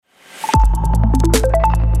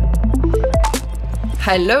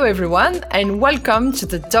Hello, everyone, and welcome to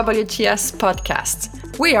the WTS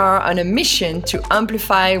podcast. We are on a mission to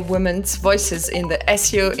amplify women's voices in the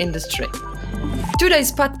SEO industry.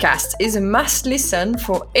 Today's podcast is a must listen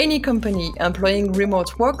for any company employing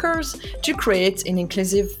remote workers to create an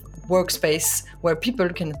inclusive workspace where people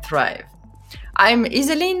can thrive. I'm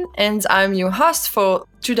Iseline and I'm your host for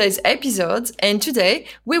today's episode, and today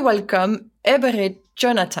we welcome Ebere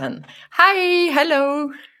Jonathan. Hi,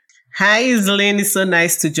 hello. Hi, Iseline. It's so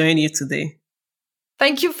nice to join you today.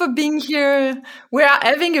 Thank you for being here. We are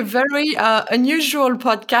having a very unusual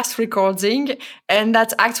podcast recording, and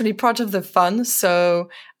that's actually part of the fun. So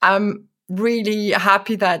I'm really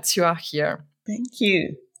happy that you are here. Thank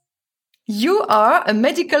you. You are a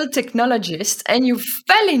medical technologist and you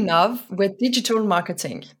fell in love with digital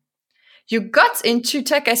marketing. You got into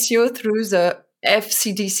tech SEO through the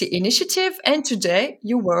FCDC initiative, and today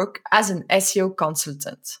you work as an SEO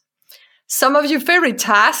consultant. Some of your favorite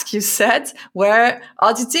tasks, you said, were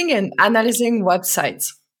auditing and analyzing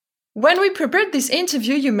websites. When we prepared this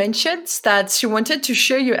interview, you mentioned that you wanted to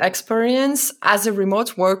share your experience as a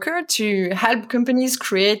remote worker to help companies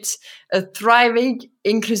create a thriving,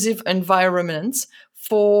 inclusive environment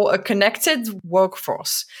for a connected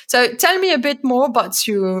workforce. So tell me a bit more about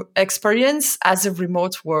your experience as a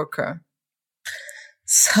remote worker.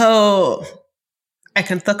 So I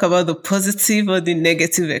can talk about the positive or the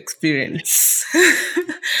negative experience.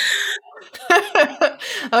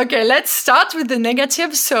 Okay, let's start with the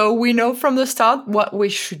negative so we know from the start what we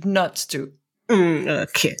should not do.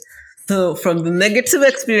 Okay. So from the negative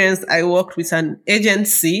experience, I worked with an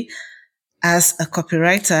agency as a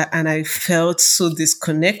copywriter and I felt so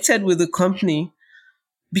disconnected with the company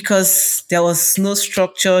because there was no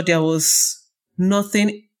structure, there was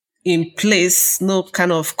nothing in place, no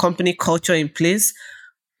kind of company culture in place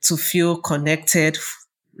to feel connected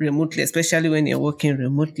remotely, especially when you're working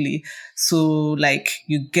remotely. So like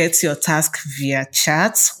you get your task via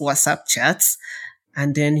chats, WhatsApp chats,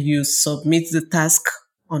 and then you submit the task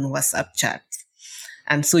on WhatsApp chat.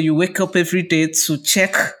 And so you wake up every day to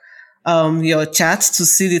check your chat to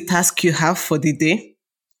see the task you have for the day,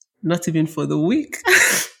 not even for the week.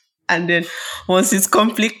 And then once it's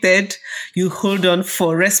completed, you hold on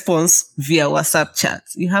for response via WhatsApp chat.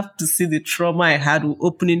 You have to see the trauma I had with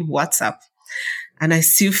opening WhatsApp. And I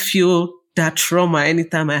still feel that trauma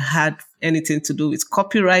anytime I had anything to do with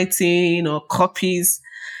copywriting or copies,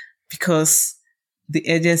 because the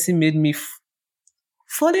agency made me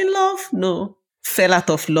fall in love. No, fell out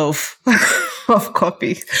of love of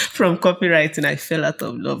copy. From copywriting, I fell out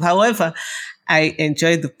of love. However, I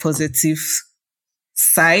enjoyed the positive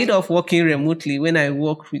side of working remotely when I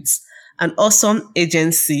work with an awesome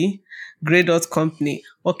agency, Grey Dot Company.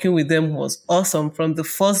 Working with them was awesome. From the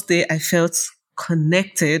first day, I felt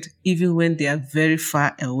connected, even when they are very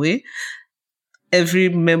far away. Every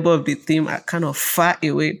member of the team are kind of far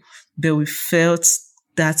away, but we felt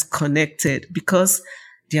that connected because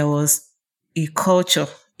there was a culture,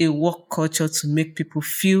 a work culture to make people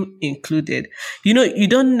feel included. You know, you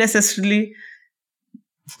don't necessarily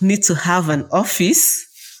need to have an office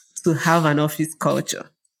to have an office culture.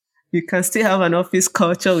 You can still have an office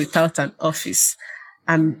culture without an office.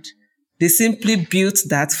 And they simply built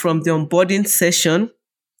that from the onboarding session.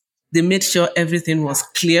 They made sure everything was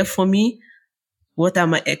clear for me. What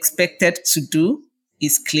am I expected to do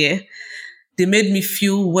is clear. They made me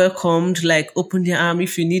feel welcomed, like open their arm.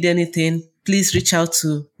 If you need anything, please reach out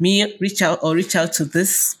to me, reach out to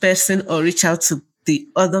this person or reach out to the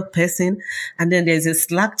other person. And then there's a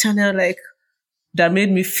Slack channel like that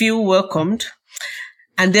made me feel welcomed.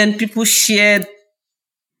 And then people shared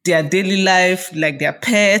their daily life, like their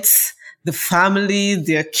pets, the family,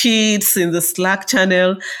 their kids in the Slack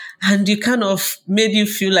channel. And you kind of made you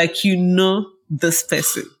feel like you know this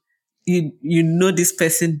person. You know this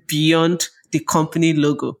person beyond the company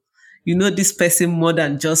logo. You know this person more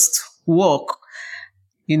than just work,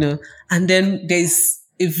 you know. And then there's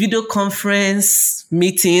a video conference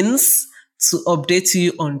meetings to update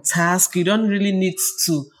you on task. You don't really need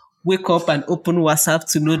to wake up and open WhatsApp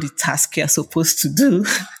to know the task you're supposed to do.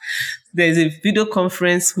 There's a video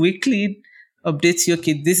conference weekly, update you,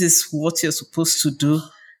 okay, this is what you're supposed to do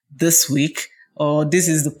this week, or this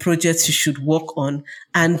is the project you should work on.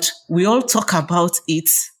 And we all talk about it.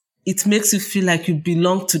 It makes you feel like you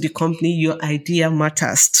belong to the company. Your idea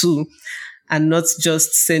matters too. And not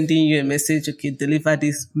just sending you a message, okay, deliver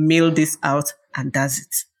this, mail this out, and that's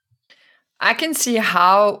it. I can see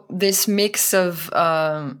how this mix of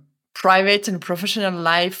private and professional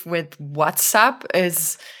life with WhatsApp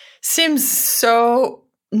seems so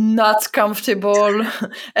not comfortable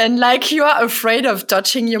and like you are afraid of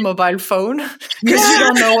touching your mobile phone because you Yeah,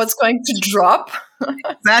 don't know what's going to drop.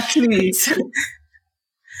 exactly.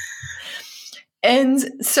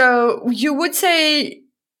 And so you would say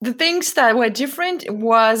the things that were different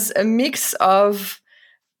was a mix of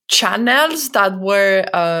channels that were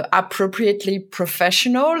appropriately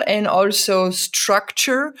professional and also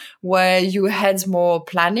structure where you had more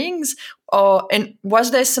plannings, or and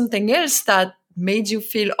was there something else that made you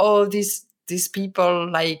feel, oh, these people,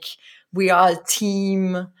 like, we are a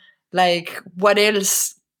team? Like, what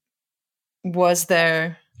else was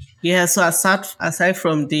there? Yeah, so aside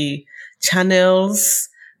from the channels,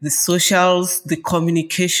 the socials, the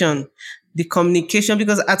communication,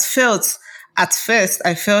 because at first,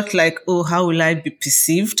 I felt like, oh, how will I be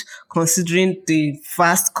perceived considering the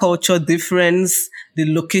vast culture difference,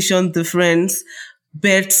 the location difference,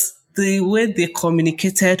 but the way they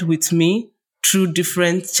communicated with me through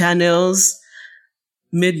different channels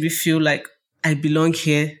made me feel like I belong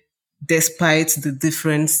here despite the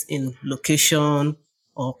difference in location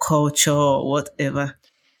or culture or whatever.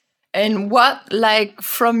 And what, like,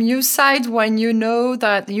 from your side, when you know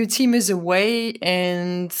that your team is away,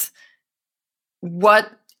 and what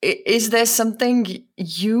is there something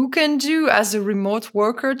you can do as a remote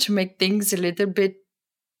worker to make things a little bit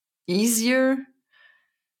easier?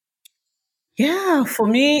 Yeah, for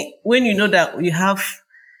me, when you know that you have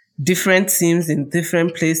different teams in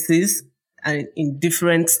different places and in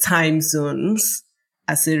different time zones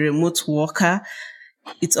as a remote worker,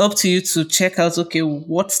 it's up to you to check out, okay,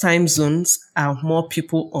 what time zones are more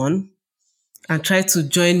people on and try to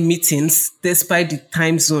join meetings despite the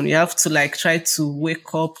time zone. You have to like try to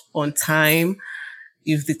wake up on time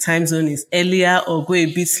if the time zone is earlier or go a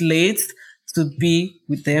bit late to be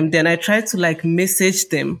with them. Then I try to like message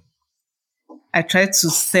them. I try to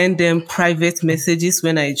send them private messages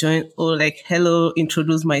when I join, or like, hello,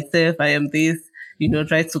 introduce myself. I am this,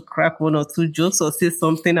 try to crack one or two jokes or say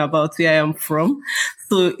something about where I am from.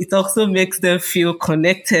 So it also makes them feel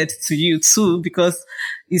connected to you too, because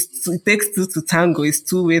it takes two to tango. It's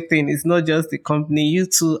two-way thing. It's not just the company. You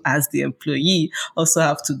too, as the employee, also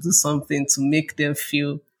have to do something to make them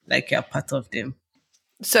feel like you're part of them.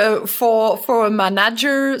 So for a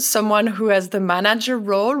manager, someone who has the manager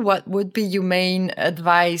role, what would be your main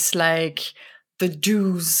advice, like the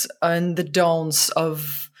do's and the don'ts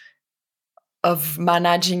of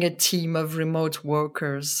managing a team of remote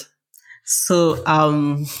workers? So,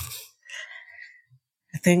 I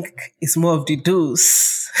think it's more of the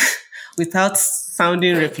do's. Without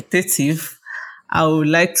sounding repetitive, I would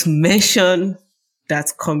like to mention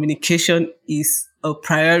that communication is a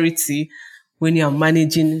priority when you're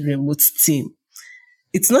managing remote team.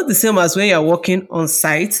 It's not the same as when you're working on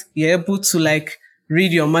site. You're able to like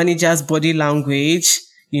read your manager's body language,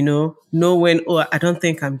 know when, oh, I don't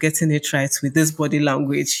think I'm getting it right with this body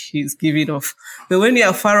language he's giving off. But when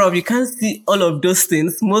you're far off, you can't see all of those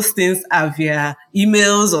things. Most things are via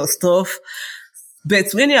emails or stuff.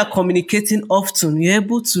 But when you are communicating often, you're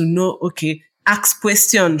able to know, okay, ask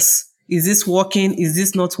questions. Is this working? Is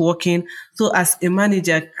this not working? So as a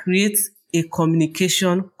manager, create a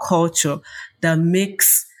communication culture that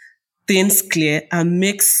makes things clear and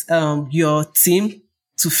makes your team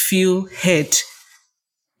to feel heard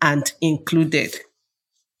and included.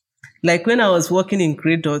 Like when I was working in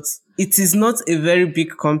Grey Dots, it is not a very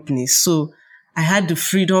big company. So I had the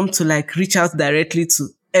freedom to like reach out directly to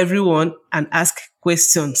everyone and ask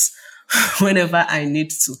questions whenever I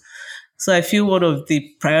need to. So I feel one of the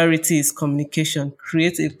priorities is communication.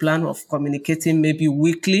 Create a plan of communicating maybe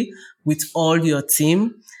weekly with all your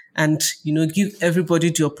team and, give everybody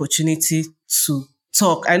the opportunity to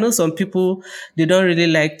talk. I know some people, they don't really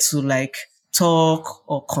like to like talk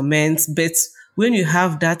or comment, but when you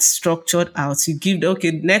have that structured out, you give,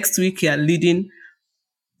 okay, next week you're leading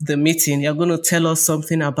the meeting. You're going to tell us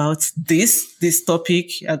something about this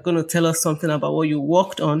topic. You're going to tell us something about what you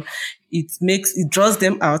worked on. It draws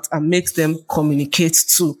them out and makes them communicate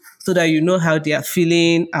too, so that you know how they are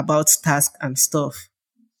feeling about task and stuff.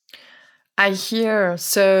 I hear.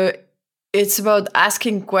 So it's about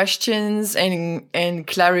asking questions and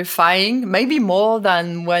clarifying, maybe more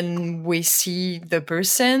than when we see the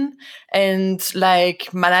person, and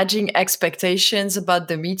like managing expectations about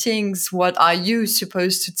the meetings. What are you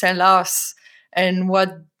supposed to tell us? And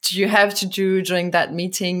what do you have to do during that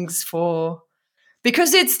meetings for?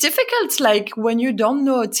 Because it's difficult, like when you don't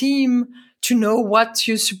know a team, to know what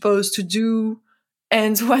you're supposed to do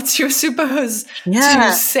and what you're supposed to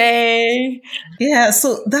Yeah. say. Yeah.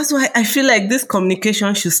 So that's why I feel like this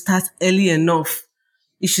communication should start early enough.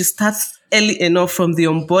 It should start early enough from the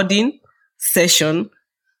onboarding session.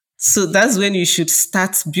 So that's when you should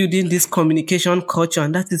start building this communication culture.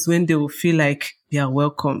 And that is when they will feel like they are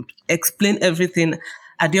welcomed. Explain everything.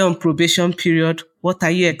 Are they on probation period? What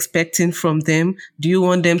are you expecting from them? Do you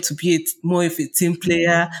want them to be more of a team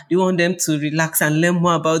player? Do you want them to relax and learn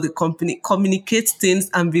more about the company? Communicate things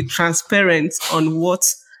and be transparent on what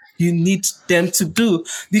you need them to do.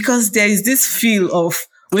 Because there is this feel of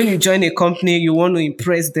when you join a company, you want to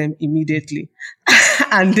impress them immediately.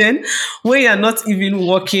 And then when you're not even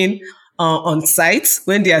working on site,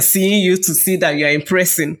 when they are seeing you to see that you're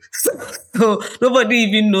impressing. So nobody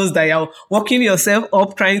even knows that you're working yourself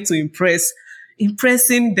up trying to impress.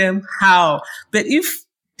 Impressing them how? But if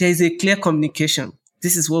there is a clear communication,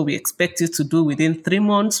 this is what we expect you to do within 3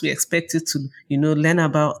 months. We expect you to, learn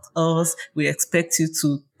about us. We expect you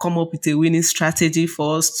to come up with a winning strategy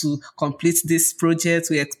for us to complete this project.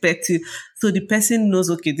 We expect you. So the person knows,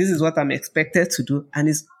 okay, this is what I'm expected to do. And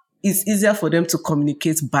it's easier for them to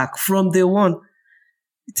communicate back from day one.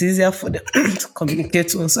 It's easier for them to communicate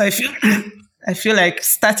to us. So I feel like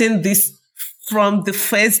starting this from the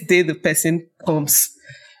first day the person comes,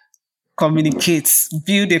 communicates,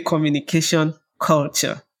 build a communication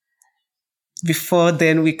culture. Before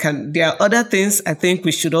then there are other things I think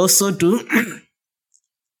we should also do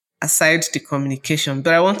aside the communication.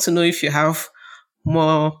 But I want to know if you have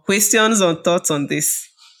more questions or thoughts on this.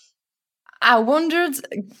 I wondered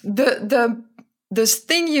this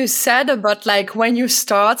thing you said about like when you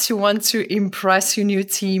start, you want to impress your new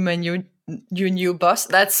team and your new boss.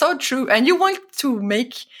 That's so true. And you want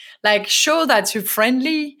to show that you're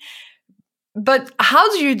friendly. But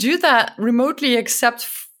how do you do that remotely except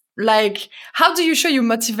how do you show your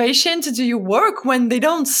motivation to do your work when they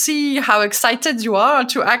don't see how excited you are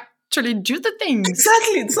to actually do the things?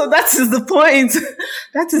 Exactly. So that is the point.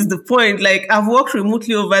 That is the point. Like I've worked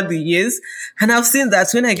remotely over the years and I've seen that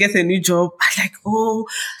when I get a new job, I'm like, oh,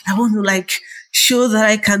 I want to show that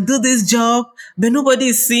I can do this job, but nobody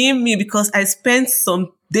is seeing me because I spent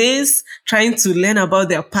some days trying to learn about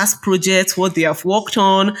their past projects, what they have worked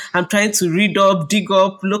on. I'm trying to read up, dig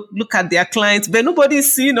up, look at their clients, but nobody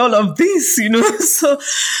is seeing all of this, So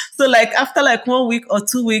after 1 week or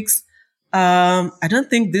 2 weeks, I don't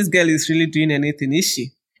think this girl is really doing anything, is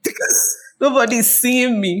she? Because nobody is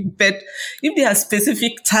seeing me. But if there are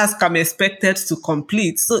specific tasks I'm expected to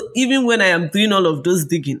complete, so even when I am doing all of those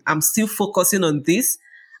digging, I'm still focusing on this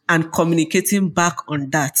and communicating back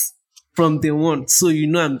on that from day one. So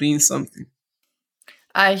I'm doing something.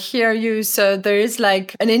 I hear you. So there is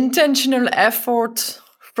an intentional effort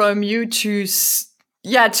from you to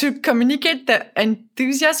communicate the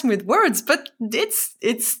enthusiasm with words, but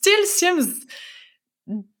it still seems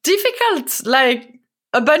difficult, like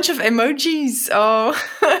a bunch of emojis, or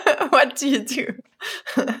what do you do?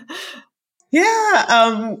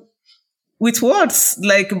 Yeah, with words,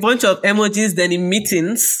 like a bunch of emojis, then in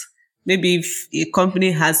meetings, maybe if a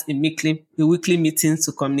company has a weekly meeting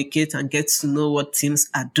to communicate and get to know what teams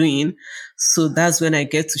are doing. So that's when I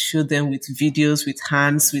get to show them with videos, with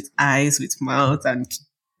hands, with eyes, with mouth, and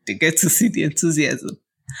they get to see the enthusiasm.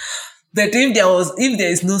 But if there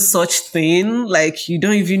is no such thing, you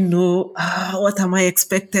don't even know, what am I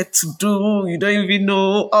expected to do? You don't even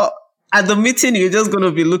know. At the meeting, you're just going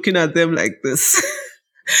to be looking at them like this.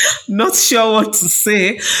 Not sure what to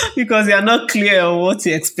say because you're not clear on what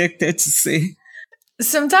you expected to say.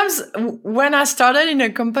 Sometimes when I started in a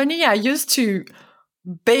company, I used to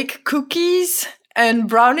bake cookies and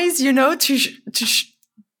brownies, to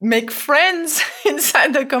make friends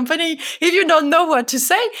inside the company if you don't know what to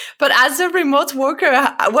say. But as a remote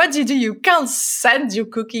worker, what do? You can't send your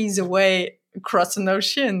cookies away across an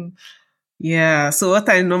ocean. Yeah. So what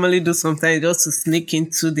I normally do sometimes is just to sneak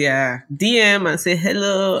into their DM and say,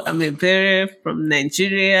 hello, I'm Ebere from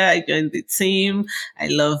Nigeria. I joined the team. I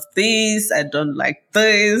love this. I don't like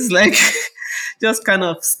this. Just kind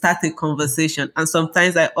of start a conversation. And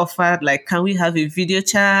sometimes I offer, can we have a video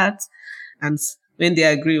chat? And when they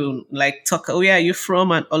agree, we'll talk, where are you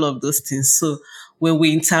from? And all of those things. So when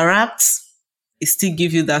we interact, it still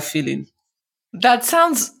gives you that feeling. That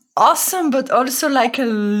sounds awesome, but also a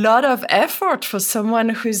lot of effort for someone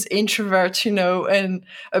who's introvert, and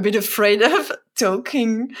a bit afraid of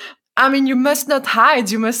talking. I mean, you must not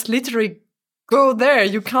hide. You must literally go there.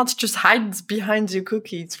 You can't just hide behind your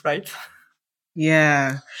cookies, right?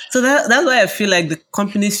 Yeah. So that's why I feel like the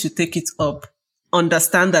companies should take it up.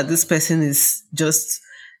 Understand that this person is just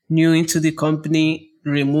new into the company,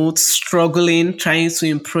 remote, struggling, trying to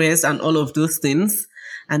impress and all of those things.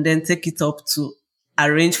 And then take it up to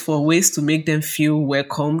arrange for ways to make them feel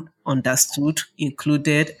welcome, understood,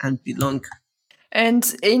 included, and belong. And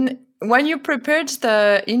when you prepared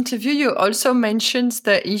the interview, you also mentioned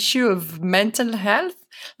the issue of mental health.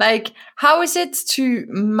 Like, how is it to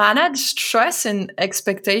manage stress and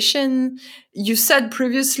expectation? You said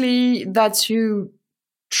previously that you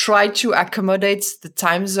try to accommodate the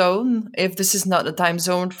time zone. If this is not the time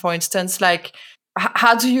zone, for instance, like,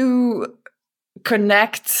 how do you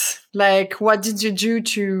connect? Like, what did you do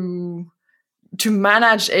to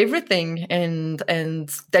manage everything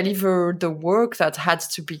and deliver the work that had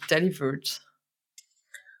to be delivered?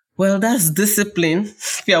 Well, that's discipline.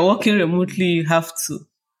 If you're working remotely, you have to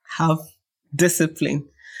have discipline.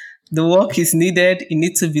 The work is needed, it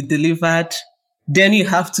needs to be delivered, then you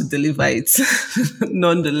have to deliver it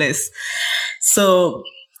nonetheless. So,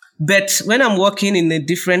 but when I'm working in a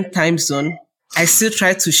different time zone, I still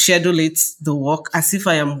try to schedule it, the work, as if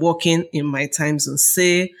I am working in my time zone.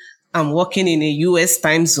 Say I'm working in a US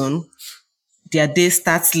time zone, their day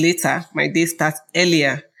starts later, my day starts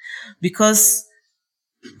earlier. Because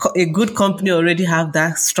a good company already have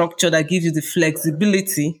that structure that gives you the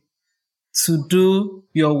flexibility to do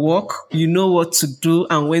your work. You know what to do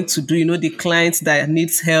and when to do. You know the client that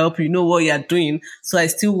needs help. You know what you're doing. So I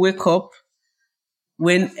still wake up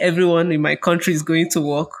when everyone in my country is going to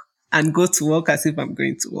work and go to work as if I'm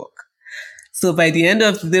going to work. So by the end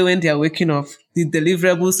of the day, when they're waking up, the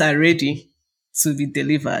deliverables are ready to be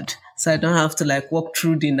delivered. So I don't have to like walk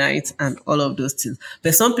through the night and all of those things.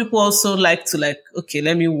 But some people also like to like, okay,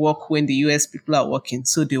 let me work when the US people are working.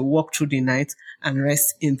 So they walk through the night and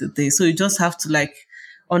rest in the day. So you just have to like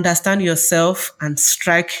understand yourself and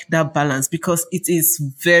strike that balance, because it is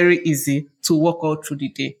very easy to work all through the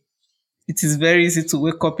day. It is very easy to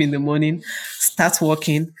wake up in the morning, start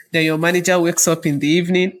working, then your manager wakes up in the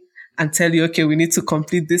evening and tell you, okay, we need to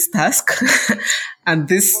complete this task and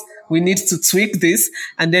this, we need to tweak this.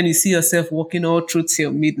 And then you see yourself working all through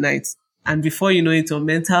till midnight. And before you know it, your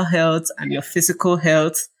mental health and your physical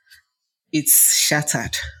health, it's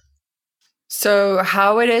shattered. So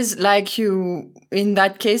how it is, like, you, in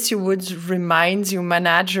that case, you would remind your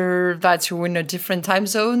manager that you're in a different time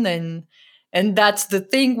zone, and that the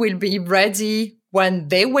thing will be ready when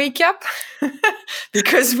they wake up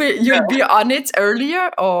because you'll be on it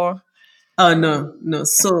earlier, or? Oh, no, no.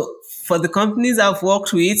 So for the companies I've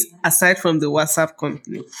worked with, aside from the WhatsApp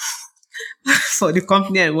company, for the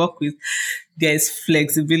company I work with, there is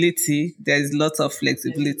flexibility. There is lots of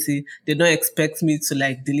flexibility. They don't expect me to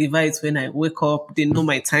like deliver it when I wake up. They know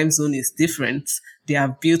my time zone is different. They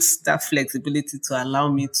have built that flexibility to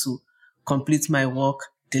allow me to complete my work,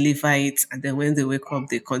 deliver it, and then when they wake up,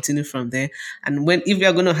 they continue from there. And if we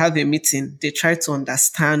are going to have a meeting, they try to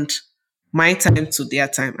understand my time to their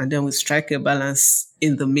time, and then we strike a balance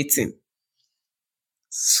in the meeting.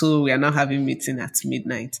 So we are now having meeting at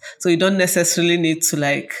midnight. So you don't necessarily need to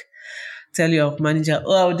like tell your manager,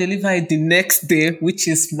 oh, I'll deliver it the next day, which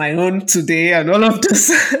is my own today and all of this.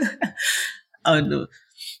 Oh no.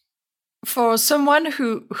 For someone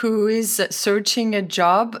who is searching a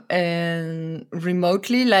job and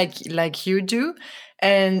remotely, like you do,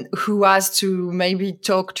 and who has to maybe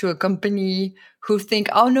talk to a company who think,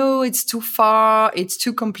 oh no, it's too far, it's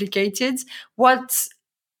too complicated, what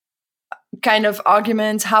kind of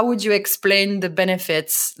argument, how would you explain the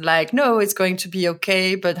benefits? Like, no, it's going to be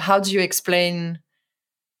okay, but how do you explain,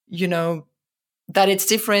 that it's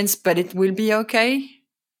different, but it will be okay?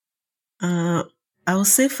 I would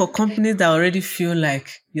say for companies that already feel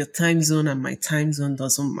like your time zone and my time zone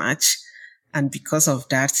doesn't match, and because of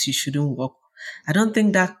that, you shouldn't work. I don't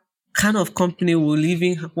think that kind of company will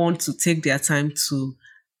even want to take their time to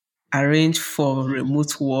arrange for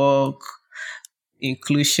remote work,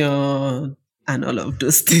 inclusion, and all of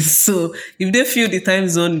those things. So if they feel the time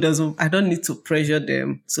zone doesn't, I don't need to pressure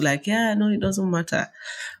them. So like, yeah, no, it doesn't matter.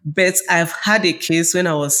 But I've had a case when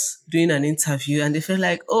I was doing an interview and they felt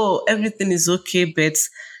like, oh, everything is okay, but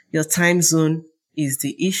your time zone is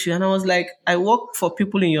the issue. And I was like, I work for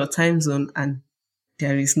people in your time zone and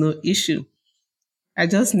there is no issue. I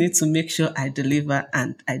just need to make sure I deliver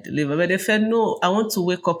and I deliver. But they said, no, I want to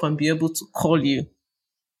wake up and be able to call you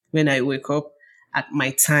when I wake up at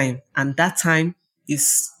my time. And that time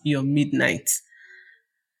is your midnight.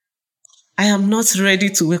 I am not ready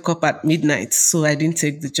to wake up at midnight, so I didn't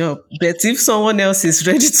take the job. But if someone else is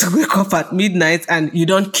ready to wake up at midnight and you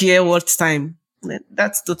don't care what time,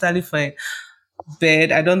 that's totally fine.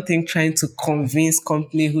 But I don't think trying to convince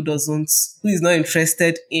company who is not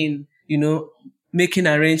interested in, making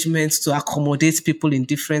arrangements to accommodate people in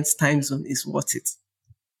different time zones is worth it.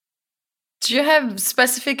 Do you have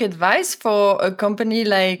specific advice for a company,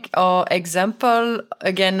 like, or example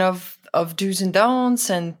again of do's and don'ts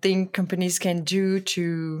and things companies can do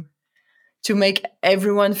to to make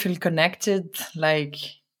everyone feel connected, like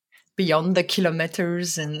beyond the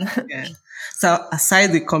kilometers and Yeah. So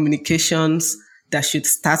aside the communications that should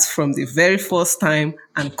start from the very first time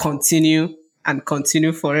and continue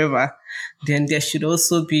forever, then there should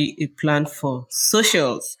also be a plan for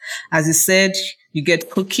socials. As you said, you get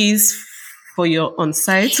cookies for your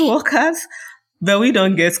on-site workers, but we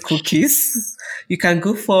don't get cookies. You can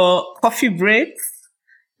go for coffee breaks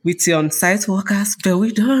with your on-site workers, but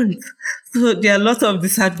we don't. So there are a lot of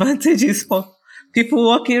disadvantages for people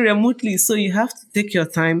working remotely. So you have to take your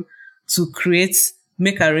time to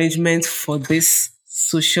make arrangements for these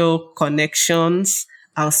social connections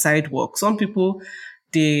outside work. Some people,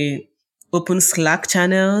 they open Slack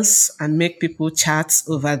channels and make people chat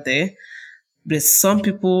over there. But some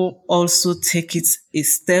people also take it a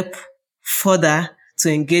step further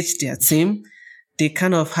to engage their team. They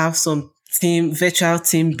kind of have some virtual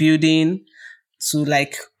team building to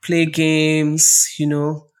like play games,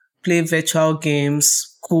 play virtual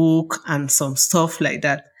games, cook and some stuff like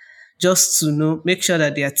that. Just to make sure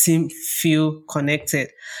that their team feel connected.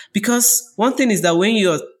 Because one thing is that when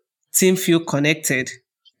your team feel connected,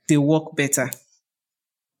 they work better.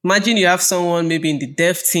 Imagine you have someone maybe in the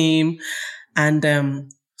dev team and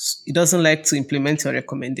he doesn't like to implement your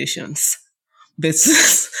recommendations. But,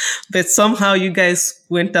 but somehow you guys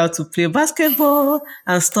went out to play basketball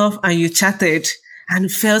and stuff and you chatted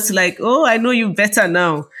and felt like, oh, I know you better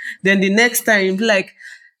now. Then the next time you'll be like,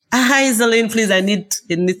 hi, Zelene, please, I need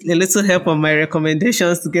a little help on my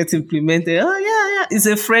recommendations to get implemented. Oh, yeah. It's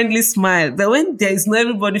a friendly smile. But when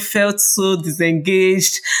everybody felt so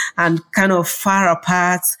disengaged and kind of far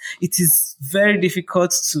apart, it is very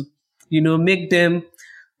difficult to, make them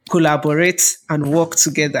collaborate and work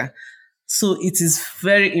together. So it is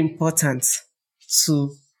very important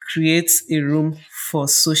to create a room for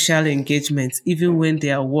social engagement, even when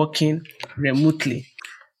they are working remotely.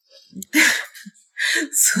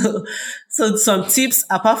 So some tips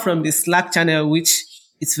apart from the Slack channel, which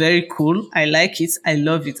it's very cool. I like it. I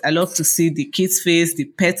love it. I love to see the kids' face, the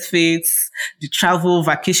pet face, the travel,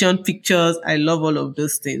 vacation pictures. I love all of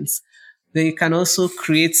those things. Then you can also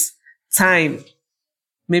create time,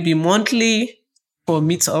 maybe monthly for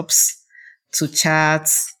meetups to chat,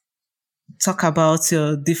 talk about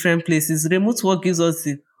your different places. Remote work gives us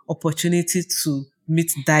the opportunity to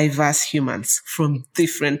meet diverse humans from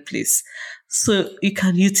different places. So you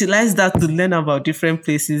can utilize that to learn about different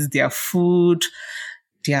places, their food,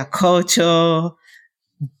 their culture,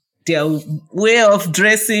 their way of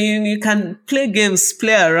dressing. You can play games,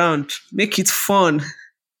 play around, make it fun.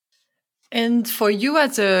 And for you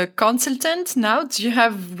as a consultant now, do you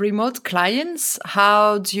have remote clients?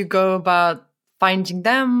 How do you go about finding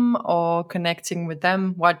them or connecting with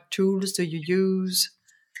them? What tools do you use?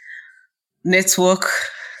 Network,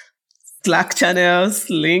 Slack channels,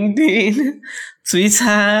 LinkedIn,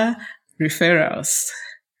 Twitter, referrals.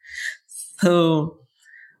 So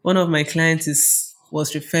one of my clients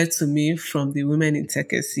was referred to me from the Women in Tech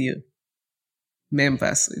SEO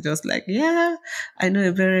members. So just like, yeah, I know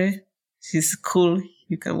Ebere. She's cool.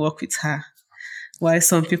 You can work with her. While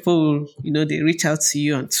some people will, they reach out to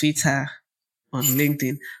you on Twitter, on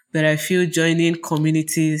LinkedIn. But I feel joining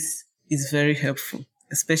communities is very helpful,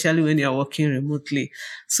 especially when you're working remotely.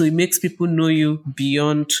 So it makes people know you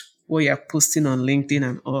beyond what you're posting on LinkedIn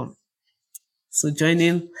and all. So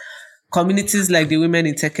joining communities like the Women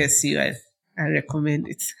in Tech SEO, I recommend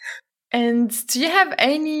it. And do you have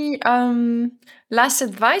any last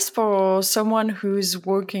advice for someone who's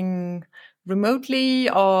working remotely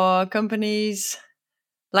or companies?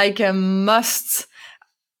 Like a must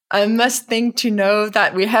thing to know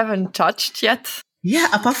that we haven't touched yet? Yeah,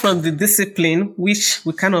 apart from the discipline, which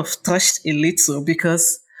we kind of touched a little,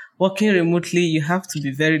 because working remotely, you have to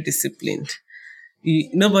be very disciplined.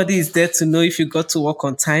 Nobody is there to know if you got to work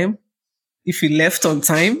on time, if you left on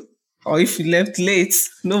time, or if you left late.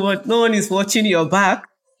 No one is watching your back.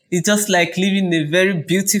 It's just like living in a very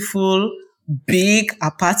beautiful, big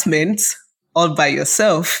apartment all by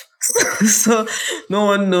yourself. So no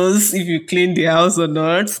one knows if you clean the house or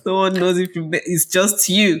not. No one knows it's just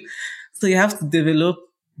you. So you have to develop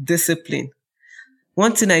discipline.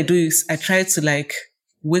 One thing I do is I try to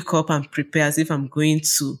wake up and prepare as if I'm going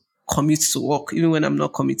to commute to work, even when I'm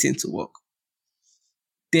not committing to work.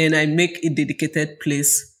 Then I make a dedicated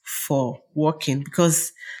place for working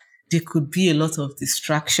because there could be a lot of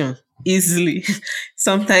distraction easily.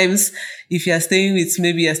 Sometimes if you're staying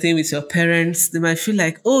with your parents, they might feel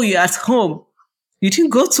like, oh, you're at home. You didn't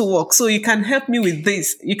go to work, so you can help me with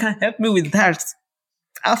this. You can help me with that.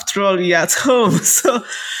 After all, you're at home. So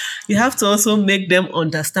you have to also make them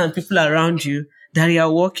understand, people around you, that you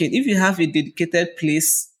are working. If you have a dedicated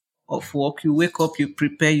place of work, you wake up, you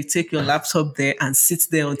prepare, you take your laptop there and sit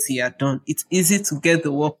there until you're done. It's easy to get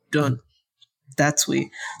the work done that way.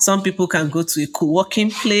 Some people can go to a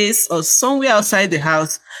co-working place or somewhere outside the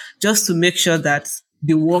house just to make sure that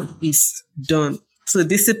the work is done. So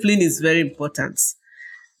discipline is very important.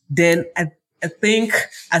 Then I think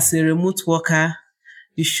as a remote worker,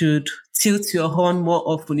 you should tilt your horn more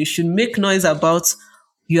often. You should make noise about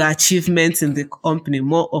your achievements in the company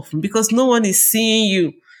more often because no one is seeing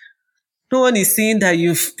you. No one is seeing that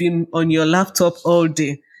you've been on your laptop all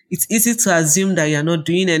day. It's easy to assume that you're not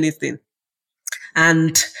doing anything.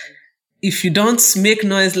 And if you don't make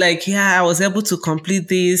noise like, yeah, I was able to complete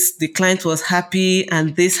this, the client was happy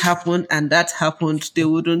and this happened and that happened, they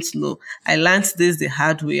wouldn't know. I learned this the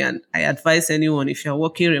hard way, and I advise anyone, if you're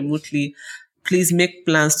working remotely, please make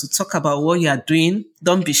plans to talk about what you are doing.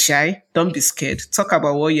 Don't be shy. Don't be scared. Talk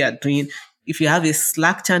about what you are doing. If you have a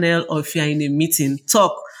Slack channel or if you're in a meeting,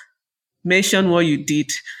 talk. Mention what you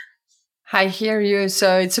did. I hear you.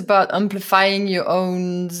 So it's about amplifying your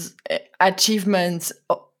own achievements,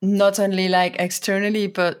 not only like externally,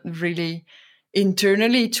 but really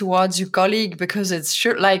internally towards your colleague, because it's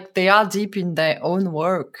sure like they are deep in their own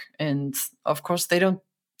work. And of course, they don't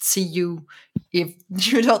see you if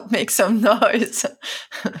you don't make some noise.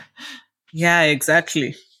 Yeah,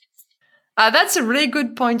 exactly. That's a really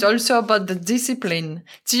good point also about the discipline.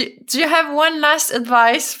 Do you have one last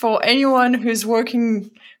advice for anyone who's working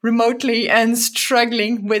remotely and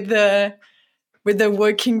struggling with the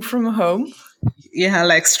working from home? Yeah,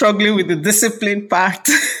 like struggling with the discipline part.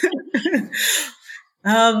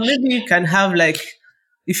 Maybe you can have like,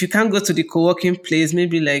 if you can't go to the co-working place,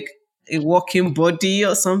 maybe like a walking body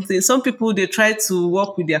or something. Some people, they try to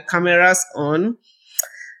work with their cameras on.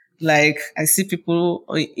 Like I see people,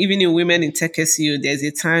 even in women in tech SEO, there's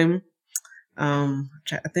a time,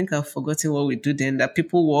 I think I've forgotten what we do then, that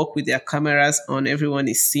people walk with their cameras on, everyone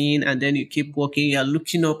is seeing, and then you keep walking, you're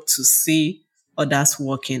looking up to see others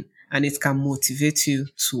walking, and it can motivate you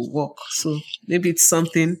to walk. So maybe it's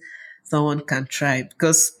something someone can try,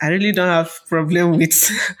 because I really don't have problem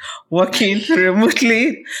with working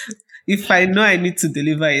remotely. If I know I need to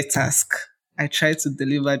deliver a task, I try to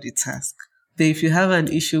deliver the task. But if you have an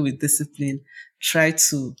issue with discipline, try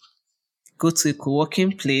to go to a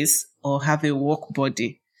co-working place or have a work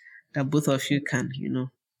buddy that both of you can,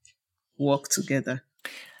 work together.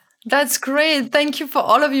 That's great. Thank you for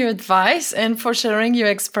all of your advice and for sharing your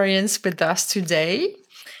experience with us today.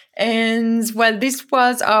 And well, this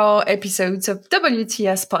was our episodes of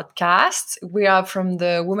WTS podcast. We are from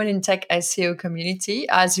the Women in Tech SEO community,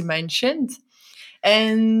 as you mentioned.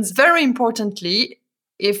 And very importantly,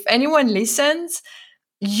 if anyone listens,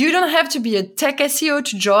 you don't have to be a tech SEO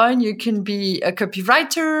to join. You can be a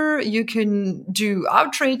copywriter. You can do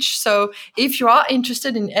outreach. So if you are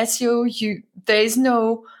interested in SEO, there is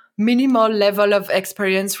no minimal level of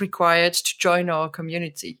experience required to join our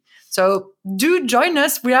community. So do join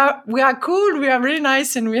us. We are cool. We are really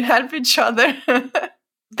nice, and we help each other.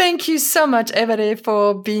 Thank you so much, Ebere,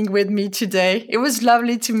 for being with me today. It was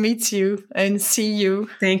lovely to meet you and see you.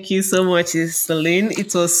 Thank you so much, Celine.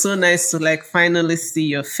 It was so nice to finally see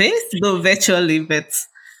your face, though virtually, but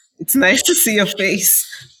it's nice to see your face.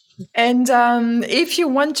 And if you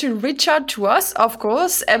want to reach out to us, of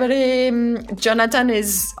course, Ebere, Jonathan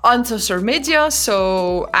is on social media,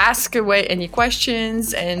 so ask away any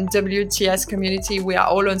questions. And WTS community, we are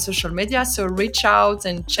all on social media, so reach out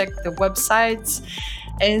and check the websites.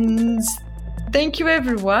 And thank you,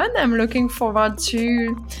 everyone. I'm looking forward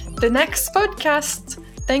to the next podcast.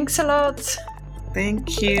 Thanks a lot.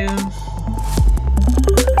 Thank you.